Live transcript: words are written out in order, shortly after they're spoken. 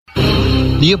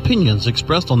The opinions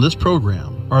expressed on this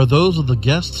program are those of the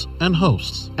guests and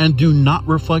hosts and do not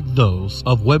reflect those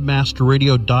of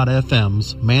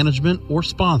WebmasterRadio.fm's management or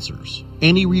sponsors.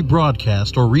 Any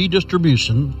rebroadcast or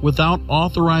redistribution without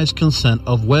authorized consent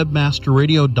of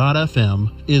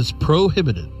WebmasterRadio.fm is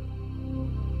prohibited.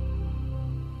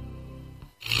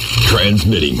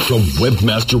 Transmitting from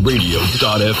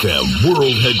WebmasterRadio.fm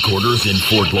world headquarters in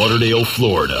Fort Lauderdale,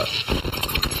 Florida.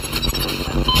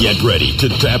 Get ready to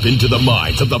tap into the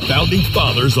minds of the founding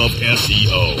fathers of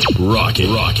SEO.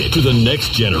 Rocket to the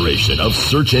next generation of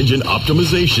search engine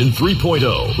optimization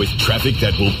 3.0 with traffic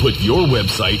that will put your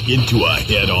website into a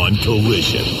head-on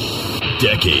collision.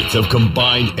 Decades of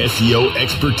combined SEO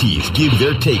expertise give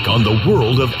their take on the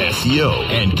world of SEO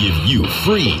and give you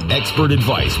free expert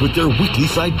advice with their weekly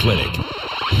site clinic.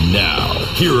 Now,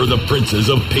 here are the princes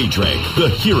of PageRank, the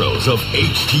heroes of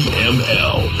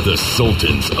HTML, the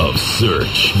sultans of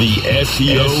search, the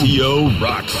SEO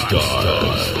rock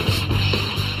stars.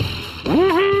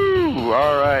 Woohoo!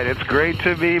 All right, it's great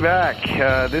to be back.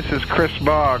 This is Chris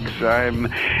Boggs. I'm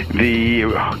the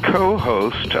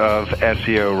co-host of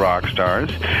SEO Rockstars.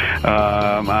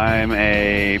 I'm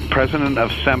a president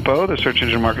of SEMPO, the Search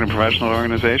Engine Marketing Professional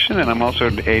Organization, and I'm also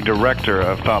a director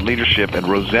of thought leadership at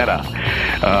Rosetta.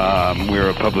 We're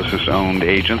a publicist-owned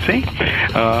agency.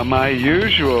 My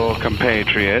usual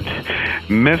compatriot,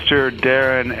 Mr.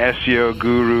 Darren SEO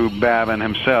Guru Babin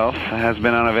himself, has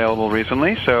been unavailable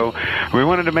recently, so we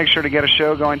wanted to make sure to get a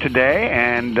show going today,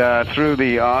 and through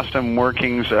the awesome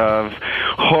workings of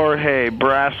Jorge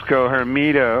Brasco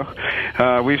Hermito,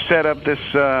 we've set up this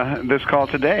call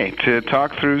today to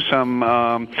talk through some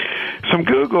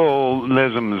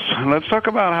Google-isms. Let's talk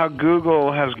about how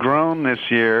Google has grown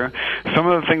this year, some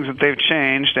of the things that they've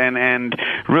changed, and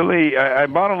really, I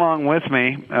brought along with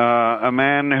me a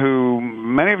man who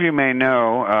many of you may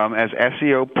know as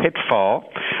SEO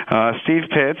Pitfall, Steve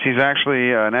Pitts. He's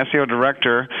actually an SEO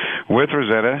director with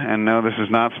Rosetta, and no, this is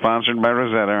not sponsored by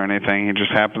Rosetta or anything. He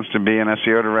just happens to be an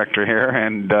SEO director here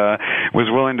and was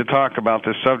willing to talk about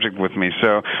this subject with me.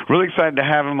 So really excited to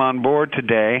have him on board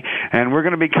today, and we're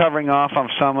going to be covering off on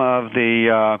some of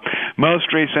the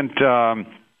most recent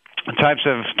types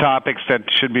of topics that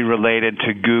should be related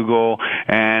to Google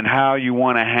and how you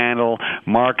want to handle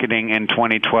marketing in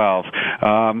 2012.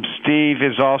 Steve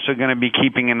is also going to be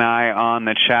keeping an eye on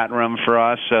the chat room for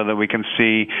us so that we can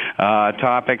see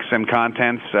topics and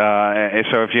contents.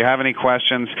 So if you have any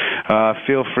questions,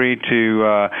 feel free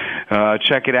to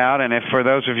check it out. And if for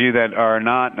those of you that are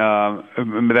not,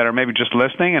 that are maybe just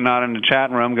listening and not in the chat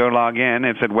room, go log in.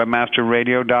 It's at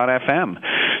webmasterradio.fm.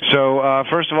 So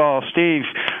first of all, Steve,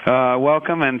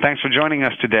 welcome, and thanks for joining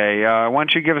us today. Why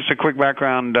don't you give us a quick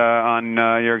background on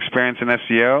your experience in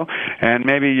SEO and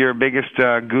maybe your biggest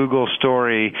Google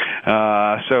story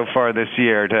so far this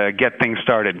year to get things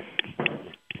started?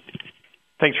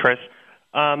 Thanks, Chris.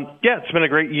 It's been a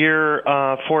great year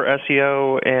for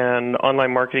SEO and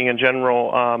online marketing in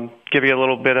general. Give you a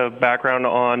little bit of background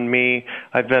on me.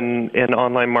 I've been in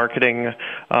online marketing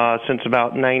since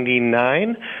about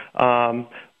 99.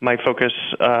 My focus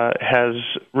has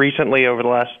recently, over the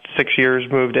last 6 years,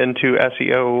 moved into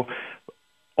SEO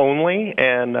only,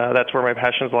 and that's where my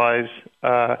passions lies,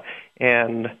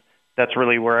 and that's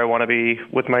really where I want to be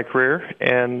with my career,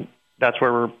 and that's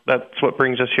what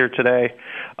brings us here today.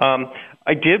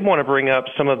 I did want to bring up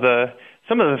some of the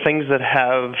things that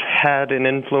have had an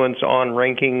influence on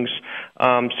rankings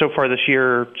so far this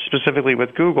year, specifically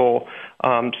with Google.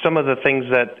 Some of the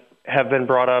things that have been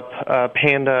brought up,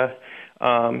 Panda.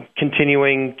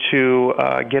 Continuing to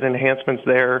get enhancements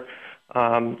there.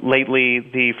 Lately,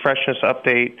 the freshness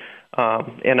update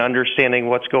and understanding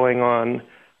what's going on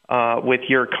with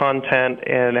your content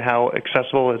and how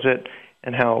accessible is it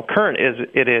and how current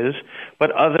it is.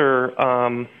 But other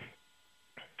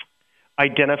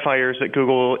identifiers that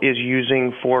Google is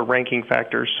using for ranking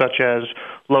factors, such as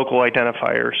local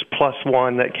identifiers,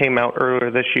 +1 that came out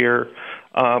earlier this year,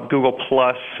 Google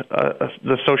Plus,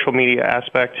 the social media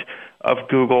aspect of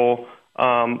Google,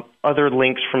 other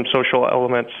links from social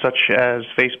elements such as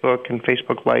Facebook and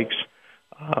Facebook likes.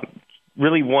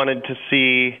 Really wanted to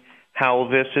see how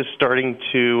this is starting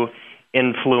to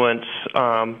influence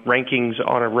rankings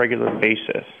on a regular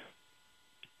basis.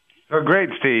 Oh,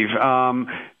 great, Steve.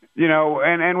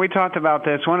 And we talked about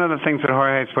this. One of the things that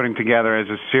Jorge is putting together is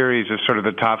a series of sort of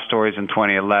the top stories in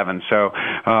 2011. So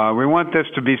we want this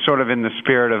to be sort of in the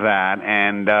spirit of that,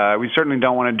 and we certainly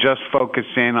don't want to just focus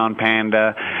in on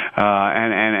Panda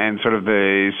and sort of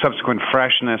the subsequent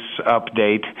freshness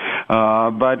update.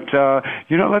 But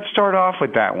let's start off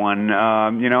with that one.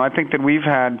 I think that we've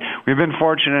been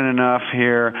fortunate enough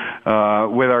here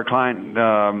with our client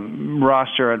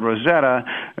roster at Rosetta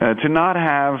to not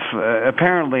have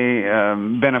apparently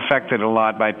been affected a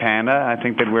lot by Panda. I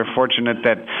think that we're fortunate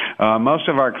that most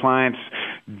of our clients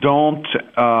don't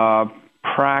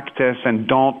practice and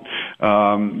don't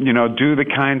do the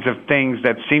kinds of things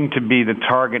that seem to be the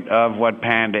target of what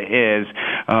Panda is.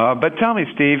 But tell me,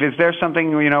 Steve, is there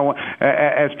something,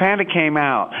 as Panda came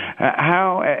out,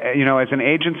 how, as an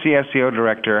agency SEO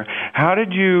director, how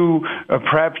did you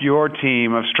prep your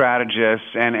team of strategists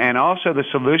and also the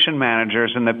solution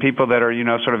managers and the people that are,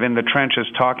 sort of in the trenches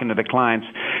talking to the clients?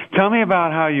 Tell me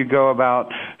about how you go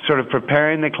about sort of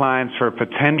preparing the clients for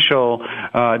potential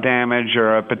damage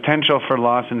or a potential for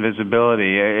loss in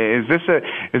visibility. Is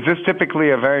this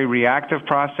typically a very reactive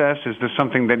process? Is this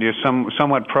something that you're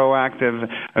somewhat proactive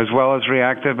as well as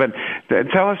reactive? But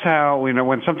tell us how,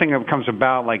 when something comes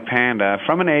about like Panda,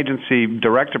 from an agency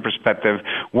director perspective,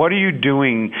 what are you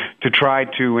doing to try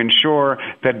to ensure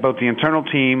that both the internal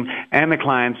team and the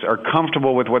clients are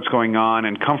comfortable with what's going on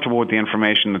and comfortable with the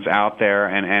information that's out there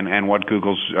and what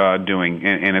Google's doing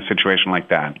in a situation like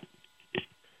that?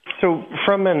 So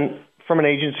from an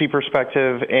agency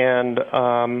perspective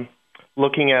and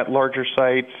looking at larger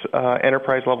sites,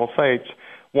 enterprise-level sites,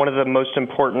 one of the most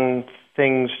important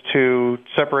things to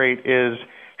separate is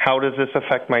how does this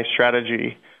affect my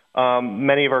strategy?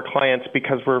 Many of our clients,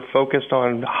 because we're focused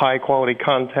on high-quality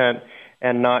content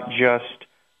and not just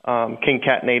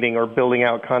concatenating or building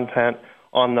out content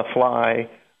on the fly,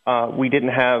 we didn't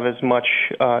have as much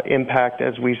impact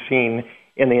as we've seen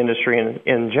in the industry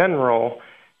in general.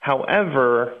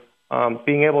 However,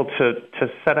 being able to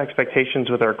set expectations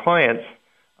with our clients,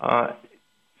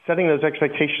 setting those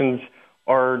expectations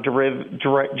are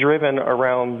driven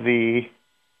around the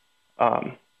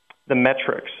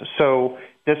metrics. So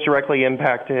this directly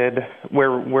impacted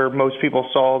where most people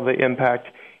saw the impact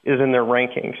is in their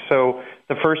rankings. So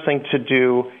the first thing to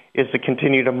do is to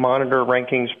continue to monitor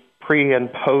rankings pre and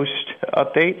post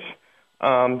updates.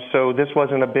 So this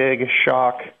wasn't a big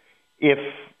shock. If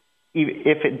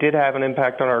it did have an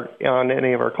impact on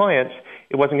any of our clients,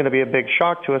 it wasn't going to be a big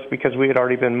shock to us because we had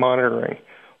already been monitoring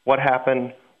what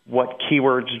happened, what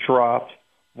keywords dropped,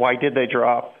 why did they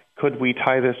drop, could we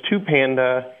tie this to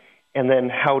Panda, and then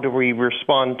how do we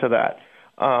respond to that.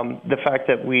 The fact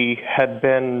that we had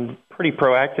been pretty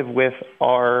proactive with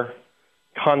our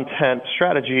content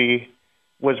strategy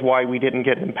was why we didn't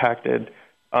get impacted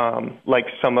like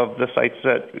some of the sites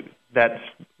that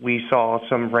we saw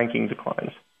some ranking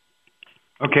declines.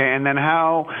 Okay, and then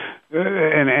how?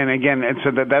 And again, so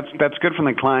that's good from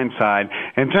the client side.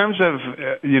 In terms of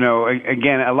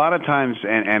again, a lot of times,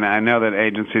 and I know that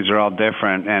agencies are all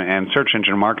different, and search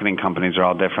engine marketing companies are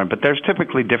all different, but there's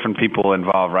typically different people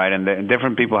involved, right? And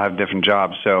different people have different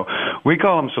jobs. So we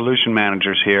call them solution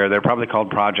managers here. They're probably called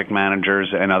project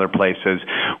managers in other places.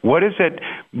 What is it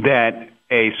that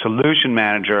a solution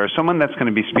manager or someone that's going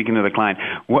to be speaking to the client,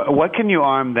 what can you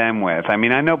arm them with? I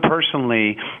mean, I know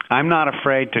personally I'm not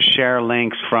afraid to share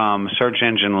links from Search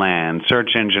Engine Land, Search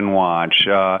Engine Watch,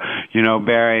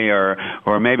 Barry,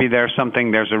 or maybe there's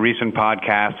a recent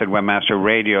podcast at Webmaster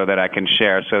Radio that I can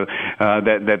share so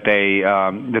that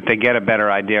they get a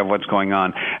better idea of what's going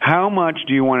on. How much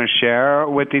do you want to share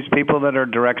with these people that are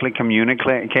directly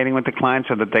communicating with the client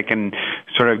so that they can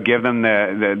sort of give them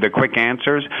the quick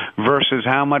answers versus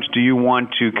how much do you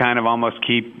want to kind of almost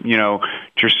keep,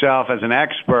 yourself as an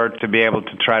expert to be able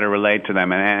to try to relate to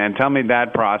them? And tell me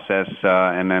that process,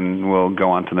 and then we'll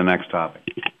go on to the next topic.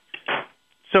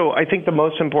 So I think the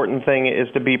most important thing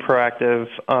is to be proactive,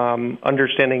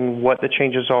 understanding what the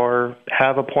changes are,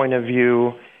 have a point of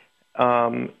view,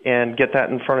 and get that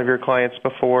in front of your clients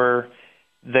before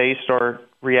they start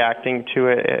reacting to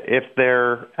it. If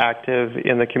they're active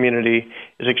in the community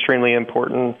is extremely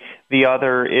important. The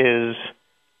other is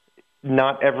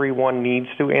not everyone needs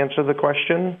to answer the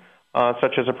question,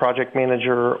 such as a project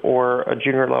manager or a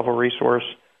junior level resource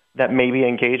that may be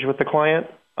engaged with the client.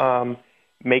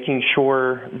 Making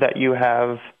sure that you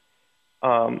have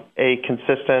a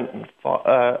consistent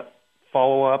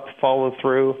follow-up,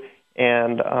 follow-through,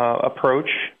 and approach,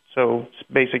 so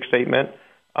basic statement,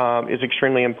 is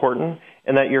extremely important,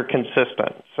 and that you're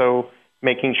consistent. So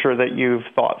making sure that you've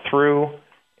thought through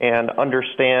and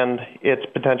understand its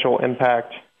potential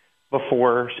impact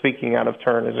before speaking out of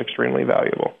turn is extremely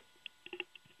valuable.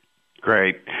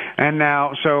 Great. And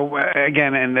now, so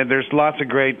again, and there's lots of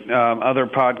great other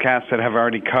podcasts that have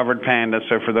already covered Panda.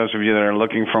 So for those of you that are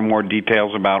looking for more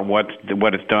details about what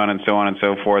it's done and so on and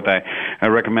so forth, I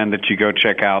recommend that you go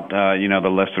check out the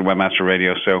list at Webmaster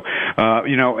Radio. So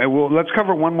let's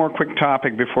cover one more quick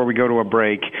topic before we go to a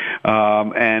break,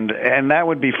 and that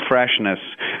would be freshness.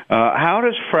 How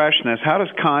does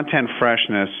content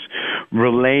freshness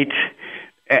relate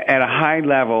at a high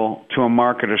level to a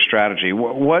marketer strategy?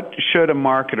 What should a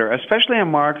marketer, especially a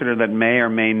marketer that may or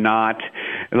may not,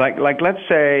 like let's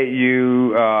say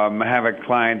you have a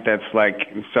client that's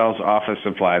sells office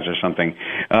supplies or something.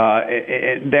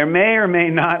 There may or may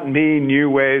not be new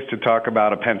ways to talk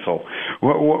about a pencil.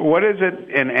 What is it,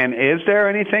 and is there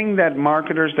anything that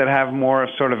marketers that have more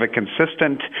sort of a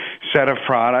consistent set of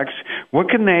products, what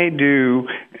can they do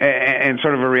in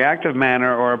sort of a reactive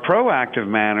manner or a proactive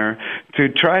manner to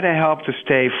try to help to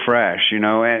stay fresh,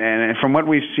 and from what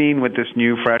we've seen with this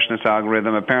new freshness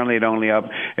algorithm, apparently it only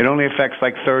affects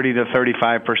 30 to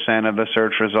 35% of the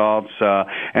search results,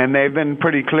 and they've been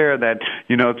pretty clear that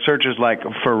searches like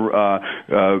for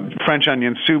French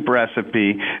onion soup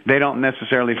recipe, they don't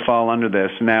necessarily fall under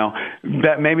this. Now,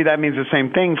 maybe that means the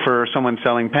same thing for someone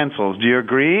selling pencils. Do you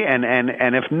agree? And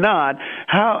if not,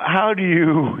 how do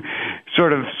you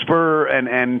sort of spur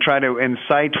and try to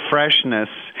incite freshness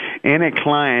in a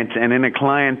client and in a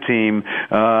client team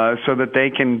so that they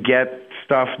can get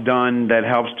stuff done that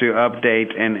helps to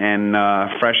update and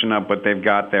freshen up what they've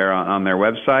got there on their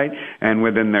website and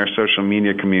within their social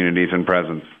media communities and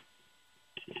presence?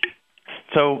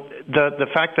 So the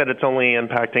fact that it's only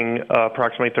impacting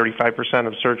approximately 35%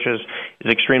 of searches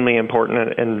is extremely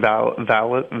important and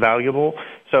valuable.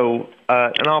 So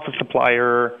an office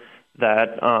supplier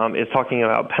that is talking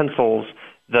about pencils,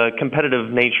 the competitive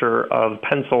nature of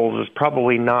pencils is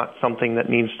probably not something that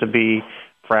needs to be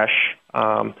fresh,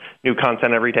 new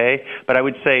content every day. But I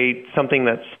would say something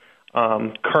that's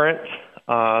current,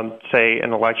 say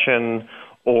an election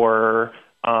or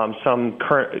some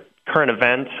current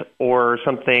event or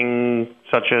something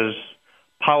such as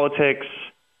politics,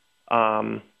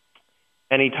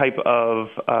 any type of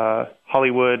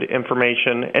Hollywood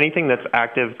information, anything that's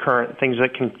active, current, things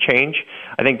that can change,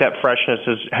 I think that freshness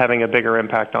is having a bigger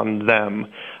impact on them.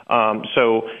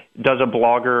 So can a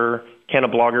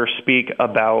blogger speak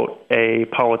about a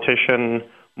politician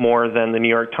more than the New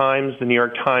York Times? The New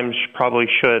York Times probably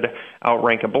should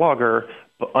outrank a blogger,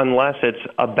 unless it's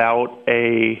about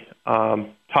a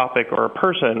topic or a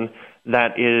person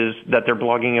that they're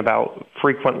blogging about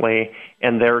frequently,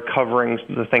 and they're covering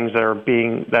the things that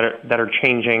are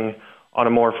changing on a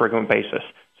more frequent basis.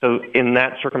 So in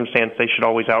that circumstance, they should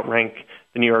always outrank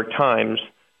the New York Times,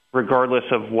 regardless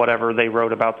of whatever they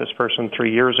wrote about this person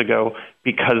 3 years ago,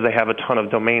 because they have a ton of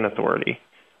domain authority.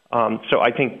 So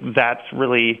I think that's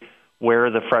really where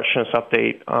the freshness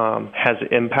update has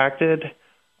impacted,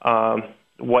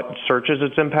 what searches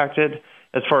it's impacted.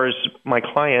 As far as my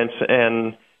clients,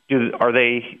 and are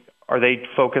they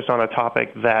focused on a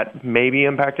topic that may be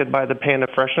impacted by the Panda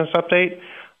freshness update?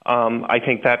 I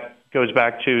think that goes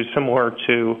back to similar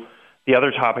to the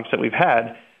other topics that we've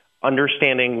had,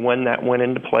 understanding when that went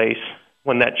into place,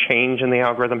 when that change in the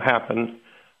algorithm happened,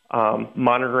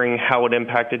 monitoring how it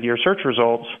impacted your search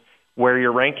results, where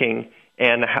you're ranking,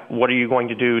 and what are you going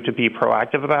to do to be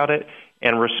proactive about it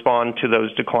and respond to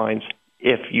those declines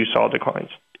if you saw declines.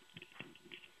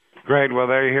 Great. Well,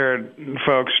 there you hear it,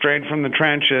 folks, straight from the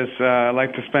trenches. I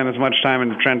like to spend as much time in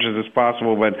the trenches as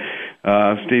possible, but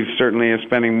Steve certainly is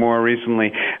spending more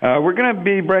recently. We're going to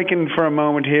be breaking for a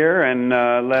moment here and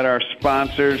let our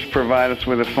sponsors provide us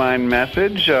with a fine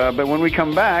message. But when we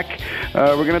come back,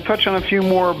 we're going to touch on a few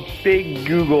more big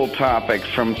Google topics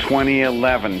from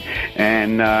 2011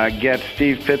 and get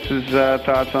Steve Fitz's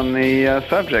thoughts on the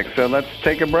subject. So let's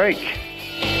take a break.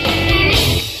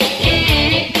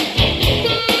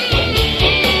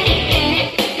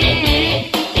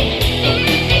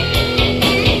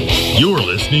 You're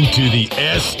listening to the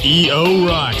SEO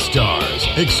Rockstars,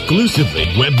 exclusively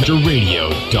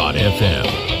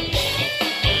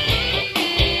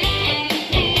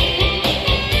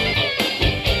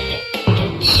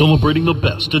webmasterradio.fm. Celebrating the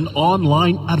best in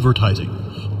online advertising,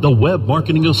 the Web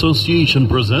Marketing Association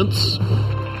presents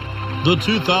the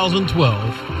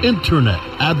 2012 Internet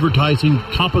Advertising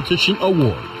Competition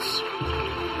Awards.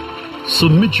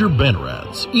 Submit your banner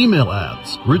ads, email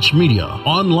ads, rich media,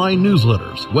 online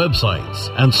newsletters, websites,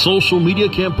 and social media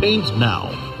campaigns now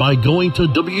by going to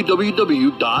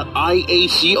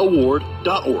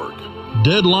www.iacaward.org.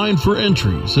 Deadline for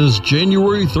entries is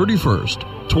January 31st,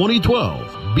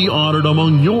 2012 Be honored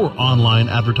among your online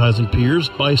advertising peers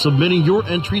by submitting your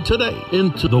entry today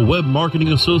into the Web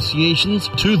Marketing Association's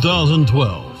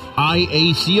 2012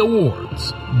 IAC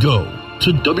Awards. Go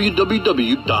to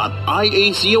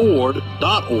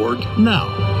www.iacaward.org now.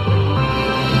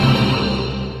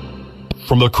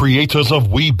 From the creators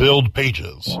of We Build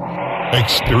Pages,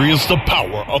 experience the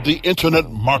power of the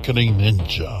Internet Marketing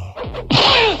Ninja.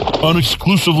 An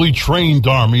exclusively trained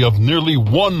army of nearly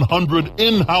 100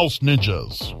 in-house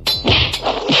ninjas.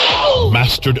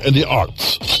 Mastered in the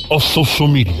arts of social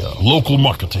media, local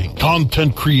marketing,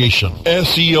 content creation,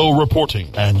 SEO reporting,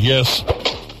 and yes,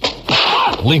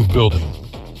 link building.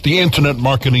 The Internet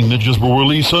Marketing Ninjas will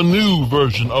release a new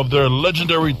version of their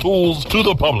legendary tools to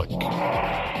the public.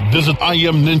 Visit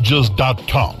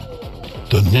IamNinjas.com.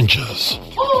 The ninjas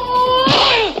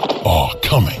are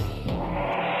coming.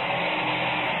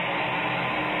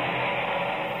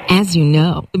 As you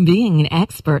know, being an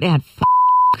expert at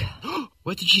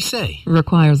What did she say?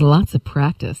 requires lots of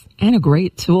practice and a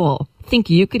great tool. Think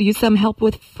you could use some help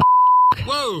with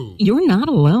Whoa! You're not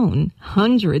alone.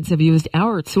 Hundreds have used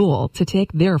our tool to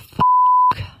take their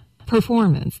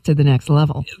performance to the next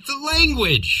level. The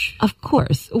language! Of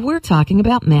course, we're talking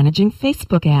about managing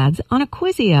Facebook ads on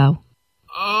Acquisio.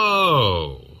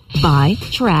 Oh. Buy,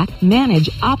 track, manage,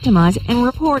 optimize, and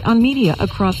report on media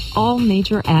across all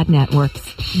major ad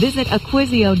networks. Visit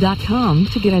Acquisio.com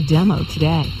to get a demo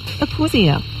today.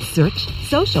 Acquisio. Search,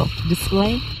 social,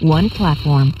 display, one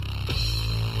platform.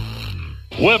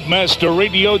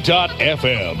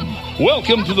 Webmasterradio.fm.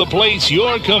 Welcome to the place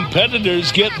your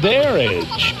competitors get their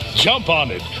edge. Jump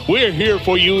on it. We're here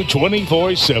for you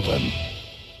 24/7.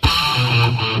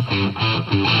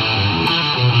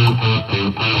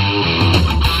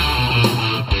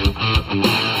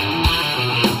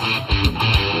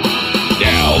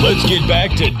 Now let's get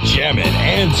back to jamming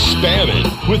and spamming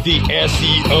with the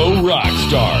SEO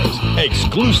Rockstars,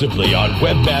 exclusively on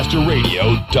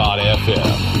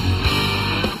WebmasterRadio.fm.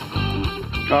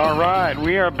 All right,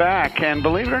 we are back, and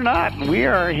believe it or not, we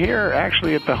are here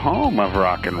actually at the home of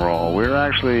rock and roll. We're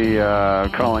actually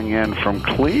calling in from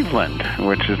Cleveland,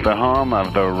 which is the home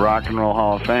of the Rock and Roll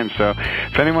Hall of Fame. So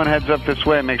if anyone heads up this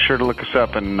way, make sure to look us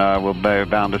up, and we'll be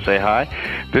bound to say hi.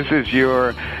 This is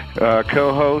your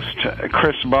co-host,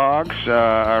 Chris Boggs.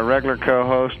 Our regular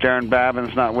co-host, Darren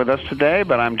Babin's not with us today,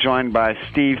 but I'm joined by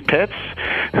Steve Pitts,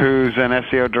 who's an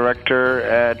SEO director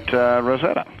at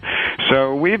Rosetta.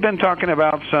 So we've been talking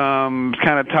about some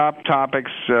kind of top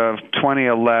topics of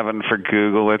 2011 for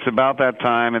Google. It's about that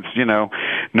time. It's,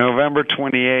 November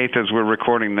 28th as we're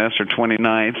recording this, or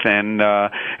 29th, and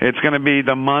it's going to be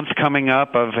the month coming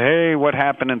up of, hey, what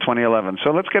happened in 2011?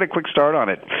 So let's get a quick start on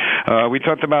it. We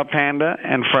talked about Panda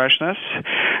and freshness.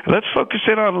 Let's focus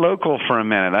in on local for a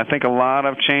minute. I think a lot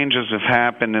of changes have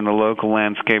happened in the local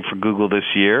landscape for Google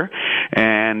this year,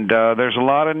 and there's a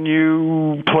lot of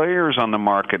new players on the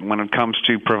market when it comes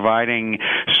to providing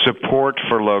support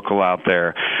for local out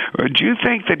there. Do you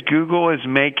think that Google is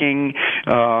making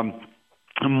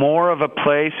more of a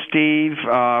place, Steve,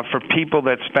 for people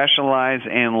that specialize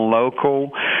in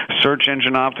local search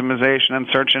engine optimization and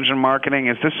search engine marketing?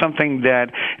 Is this something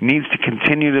that needs to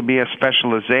continue to be a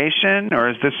specialization, or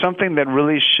is this something that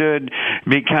really should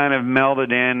be kind of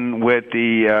melded in with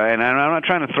the, and I'm not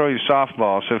trying to throw you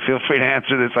softball, so feel free to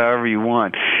answer this however you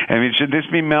want. I mean, should this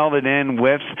be melded in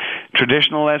with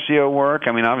traditional SEO work?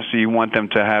 I mean, obviously you want them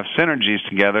to have synergies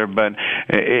together, but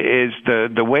is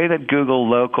the way that Google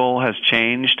Local has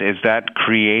changed, is that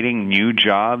creating new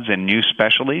jobs and new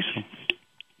specialties?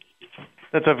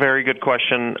 That's a very good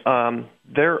question.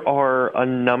 There are a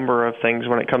number of things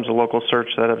when it comes to local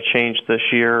search that have changed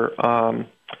this year.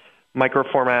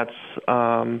 Microformats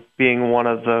being one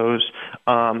of those.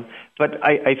 But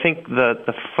I think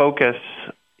the focus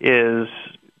is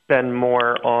been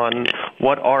more on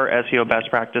what are SEO best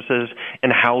practices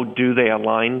and how do they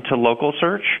align to local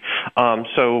search.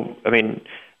 So, I mean,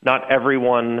 not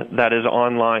everyone that is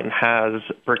online has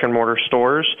brick-and-mortar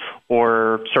stores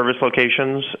or service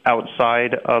locations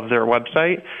outside of their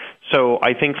website. So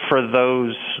I think for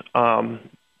those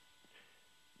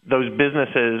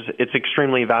businesses, it's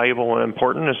extremely valuable and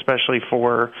important, especially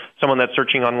for someone that's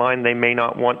searching online. They may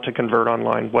not want to convert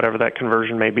online, whatever that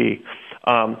conversion may be.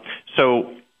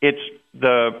 So it's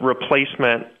the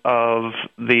replacement of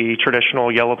the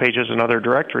traditional Yellow Pages and other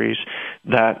directories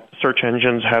that search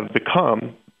engines have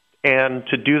become. And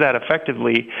to do that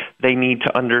effectively, they need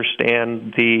to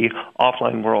understand the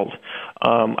offline world.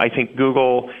 I think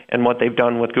Google and what they've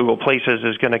done with Google Places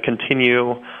is going to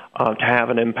continue to have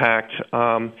an impact.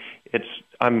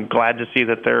 I'm glad to see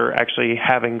that they're actually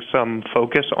having some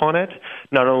focus on it,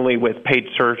 not only with paid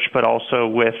search, but also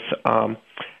with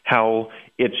how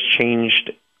it's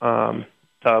changed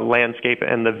the landscape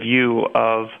and the view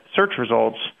of search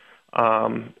results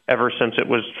ever since it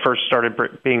was first started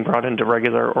being brought into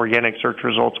regular organic search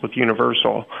results with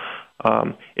Universal.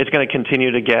 It's going to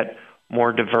continue to get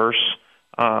more diverse.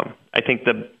 I think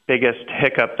the biggest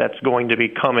hiccup that's going to be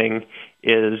coming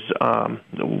is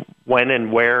when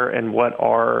and where and what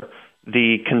are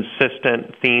the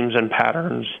consistent themes and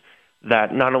patterns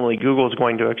that not only Google's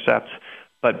going to accept,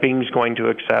 but Bing's going to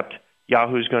accept,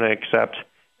 Yahoo's going to accept,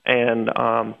 and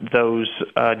those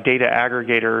data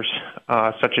aggregators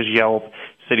such as Yelp,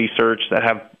 City Search that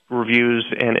have reviews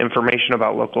and information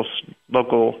about local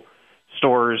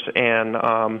stores and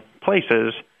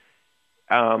places,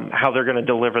 how they're going to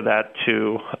deliver that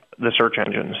to the search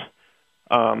engines.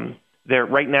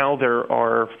 Right now, there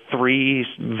are three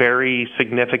very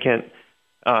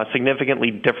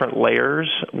significantly different layers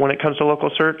when it comes to local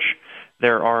search.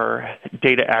 There are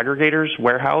data aggregators,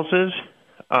 warehouses.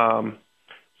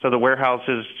 So the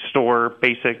warehouses store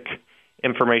basic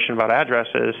information about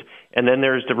addresses, and then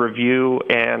there's the review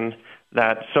and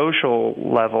that social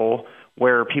level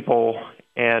where people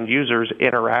and users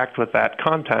interact with that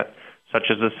content,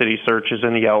 such as the City Searches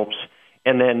and the Yelps.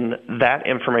 And then that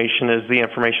information is the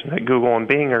information that Google and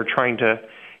Bing are trying to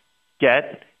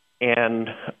get and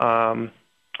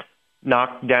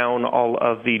knock down all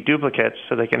of the duplicates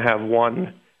so they can have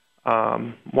one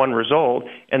result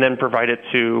and then provide it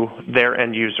to their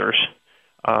end users.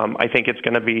 I think it's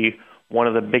going to be one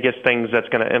of the biggest things that's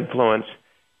going to influence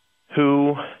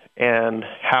who and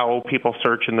how people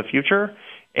search in the future,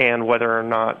 and whether or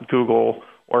not Google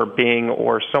or Bing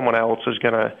or someone else is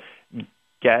going to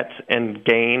get and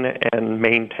gain and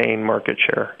maintain market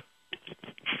share.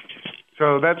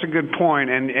 So that's a good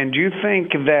point. And do you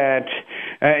think that,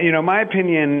 my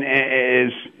opinion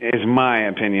is my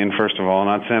opinion, first of all,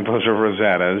 not Sempo's or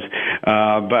Rosetta's,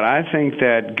 but I think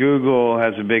that Google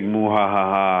has a big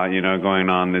muhahaha, going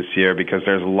on this year, because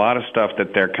there's a lot of stuff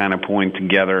that they're kind of pulling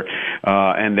together,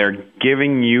 and they're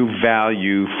giving you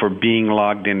value for being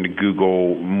logged into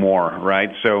Google more, right?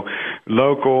 So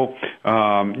local,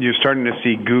 you're starting to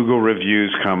see Google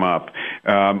reviews come up.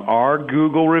 Are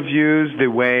Google reviews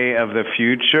the way of the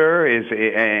future?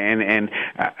 And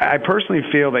I personally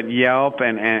feel that Yelp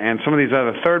and some of these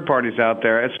other third parties out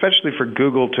there, especially for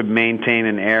Google to maintain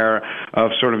an air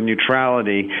of sort of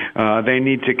neutrality, they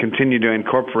need to continue to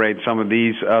incorporate some of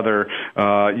these other,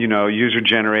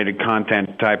 user-generated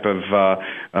content type of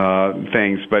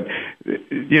things. But,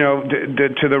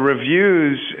 to the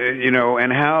reviews,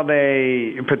 and how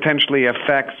they potentially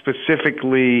affect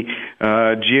specifically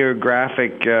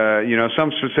geographic,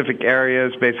 some specific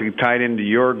areas basically tied into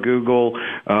your Google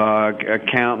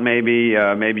account. Maybe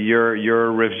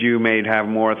your review may have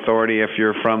more authority if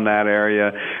you're from that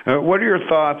area. What are your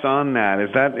thoughts on that?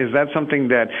 Is that something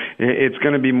that it's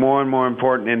going to be more and more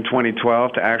important in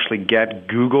 2012 to actually get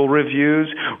Google reviews,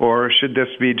 or should this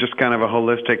be just kind of a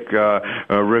holistic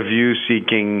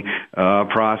review-seeking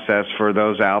process for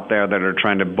those out there that are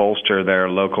trying to bolster their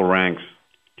local ranks?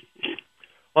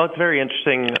 Well, it's a very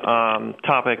interesting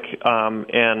topic,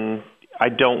 and I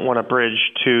don't want to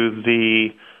bridge to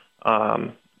the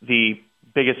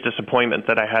biggest disappointment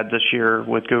that I had this year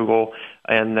with Google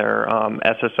and their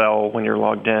SSL. When you're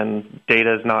logged in,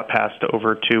 data is not passed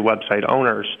over to website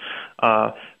owners.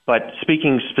 But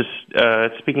speaking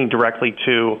directly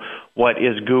to what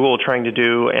is Google trying to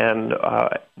do and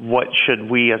what should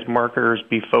we as marketers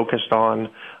be focused on,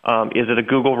 is it a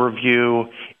Google review?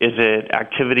 Is it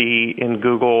activity in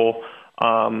Google?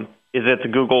 Is it the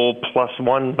Google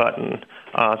 +1 button,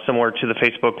 similar to the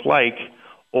Facebook like,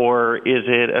 or is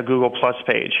it a Google Plus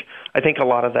page? I think a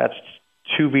lot of that's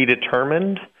to be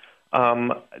determined.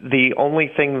 The only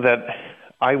thing that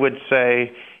I would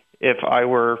say, if I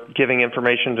were giving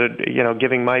information to,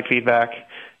 giving my feedback,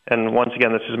 and once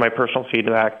again, this is my personal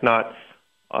feedback, not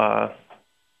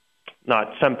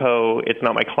Sempo, it's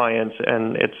not my clients,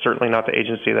 and it's certainly not the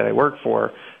agency that I work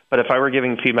for. But if I were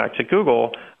giving feedback to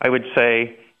Google, I would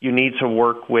say you need to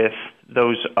work with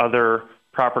those other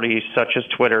properties, such as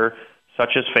Twitter,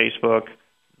 such as Facebook,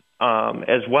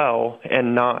 as well,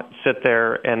 and not sit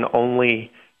there and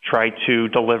only try to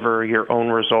deliver your own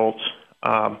results.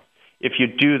 If you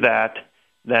do that,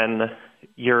 then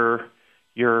your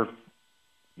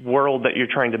world that you're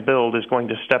trying to build is going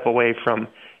to step away from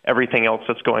everything else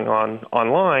that's going on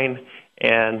online,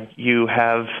 and you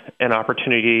have an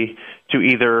opportunity to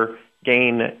either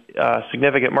gain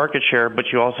significant market share, but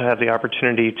you also have the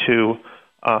opportunity to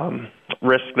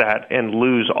risk that and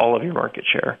lose all of your market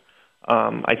share.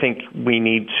 I think we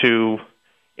need to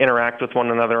interact with one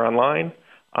another online,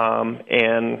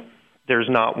 and there's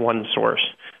not one source.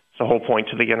 It's the whole point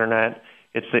to the Internet.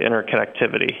 It's the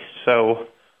interconnectivity. So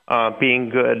being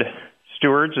good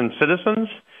stewards and citizens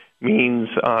means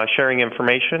sharing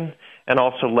information and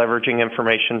also leveraging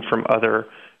information from other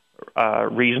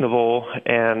reasonable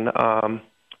and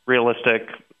realistic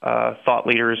thought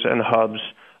leaders and hubs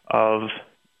of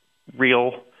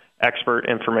real expert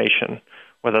information,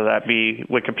 whether that be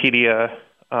Wikipedia,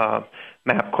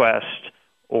 MapQuest,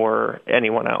 or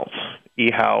anyone else,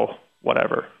 eHow,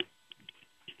 whatever.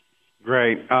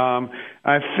 Great.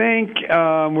 I think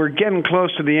we're getting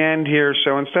close to the end here,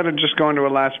 so instead of just going to a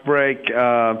last break,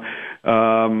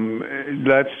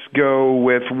 let's go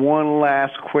with one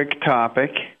last quick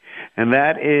topic, and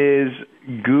that is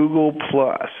Google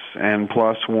Plus and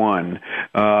Plus One.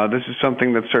 This is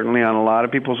something that's certainly on a lot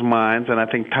of people's minds, and I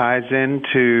think ties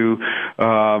into,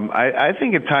 I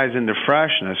think it ties into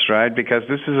freshness, right? Because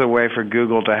this is a way for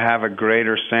Google to have a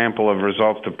greater sample of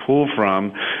results to pull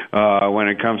from when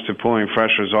it comes to pulling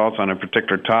fresh results on a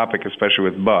particular topic, especially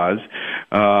with buzz.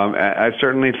 I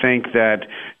certainly think that,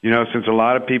 since a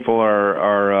lot of people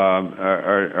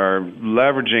are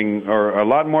leveraging, or a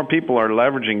lot more people are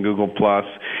leveraging Google Plus,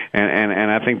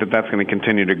 and I think that that's going to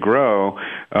continue to grow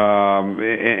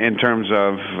in terms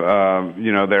of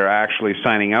they're actually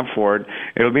signing up for it.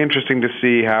 It'll be interesting to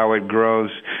see how it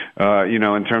grows,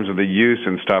 in terms of the use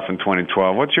and stuff in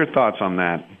 2012. What's your thoughts on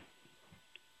that?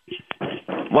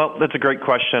 Well, that's a great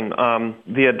question.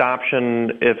 The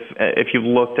adoption, if you've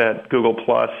looked at Google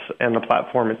Plus and the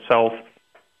platform itself,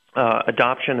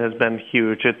 adoption has been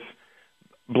huge. It's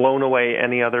blown away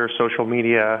any other social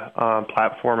media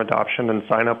platform adoption and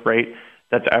sign-up rate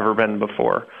that's ever been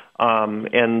before.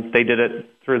 And they did it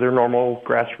through their normal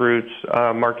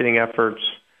grassroots marketing efforts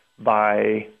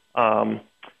by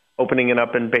opening it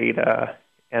up in beta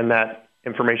and that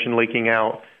information leaking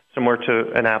out, similar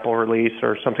to an Apple release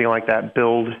or something like that,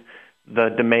 build the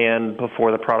demand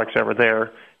before the product's ever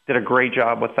there. Did a great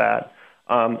job with that.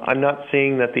 I'm not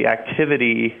seeing that the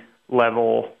activity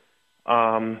level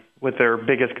with their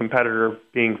biggest competitor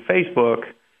being Facebook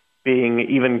being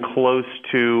even close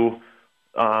to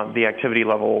the activity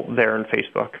level there in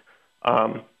Facebook.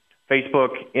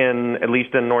 Facebook, at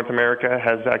least in North America,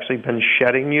 has actually been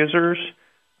shedding users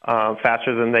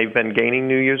faster than they've been gaining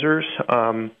new users.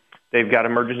 They've got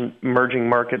emerging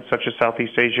markets such as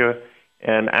Southeast Asia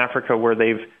and Africa where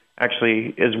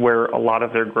is where a lot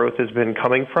of their growth has been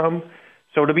coming from.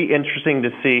 So it'll be interesting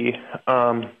to see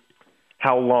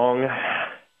how long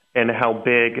and how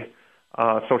big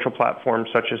social platforms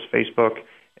such as Facebook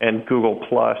and Google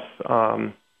Plus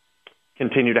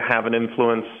continue to have an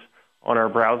influence on our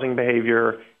browsing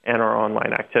behavior and our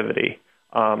online activity.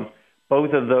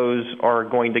 Both of those are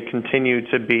going to continue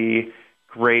to be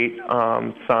great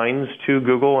signs to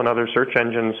Google and other search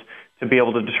engines to be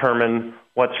able to determine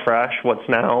what's fresh, what's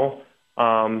now,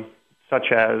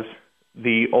 such as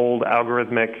the old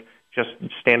algorithmic, just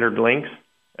standard links.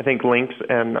 I think links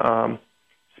and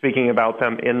speaking about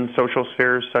them in social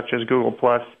spheres such as Google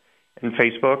Plus and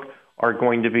Facebook are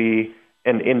going to be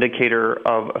an indicator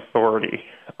of authority,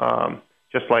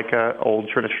 just like an old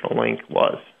traditional link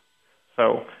was.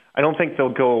 So I don't think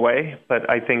they'll go away, but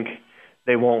I think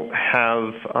they won't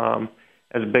have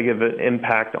as big of an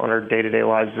impact on our day-to-day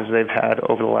lives as they've had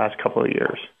over the last couple of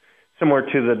years, similar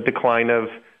to the decline of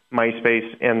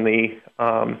MySpace and the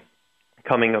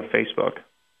coming of Facebook.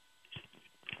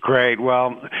 Great.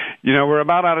 Well, we're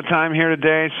about out of time here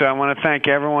today, so I want to thank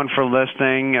everyone for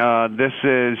listening. This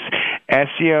is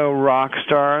SEO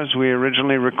Rockstars. We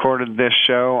originally recorded this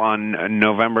show on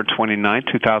November 29,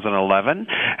 2011,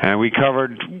 and we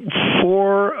covered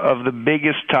 4 of the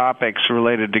biggest topics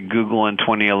related to Google in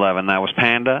 2011. That was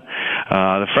Panda,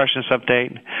 the freshness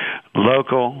update,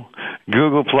 local,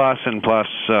 Google Plus, and Plus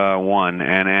One.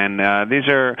 And these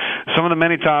are some of the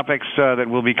many topics that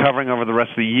we'll be covering over the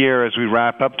rest of the year as we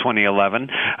wrap up 2011.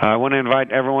 I want to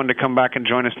invite everyone to come back and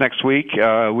join us next week.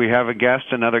 We have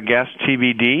another guest,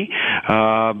 TBD.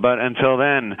 But until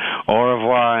then, au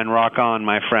revoir and rock on,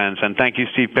 my friends. And thank you,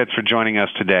 Steve Pitts, for joining us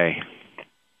today.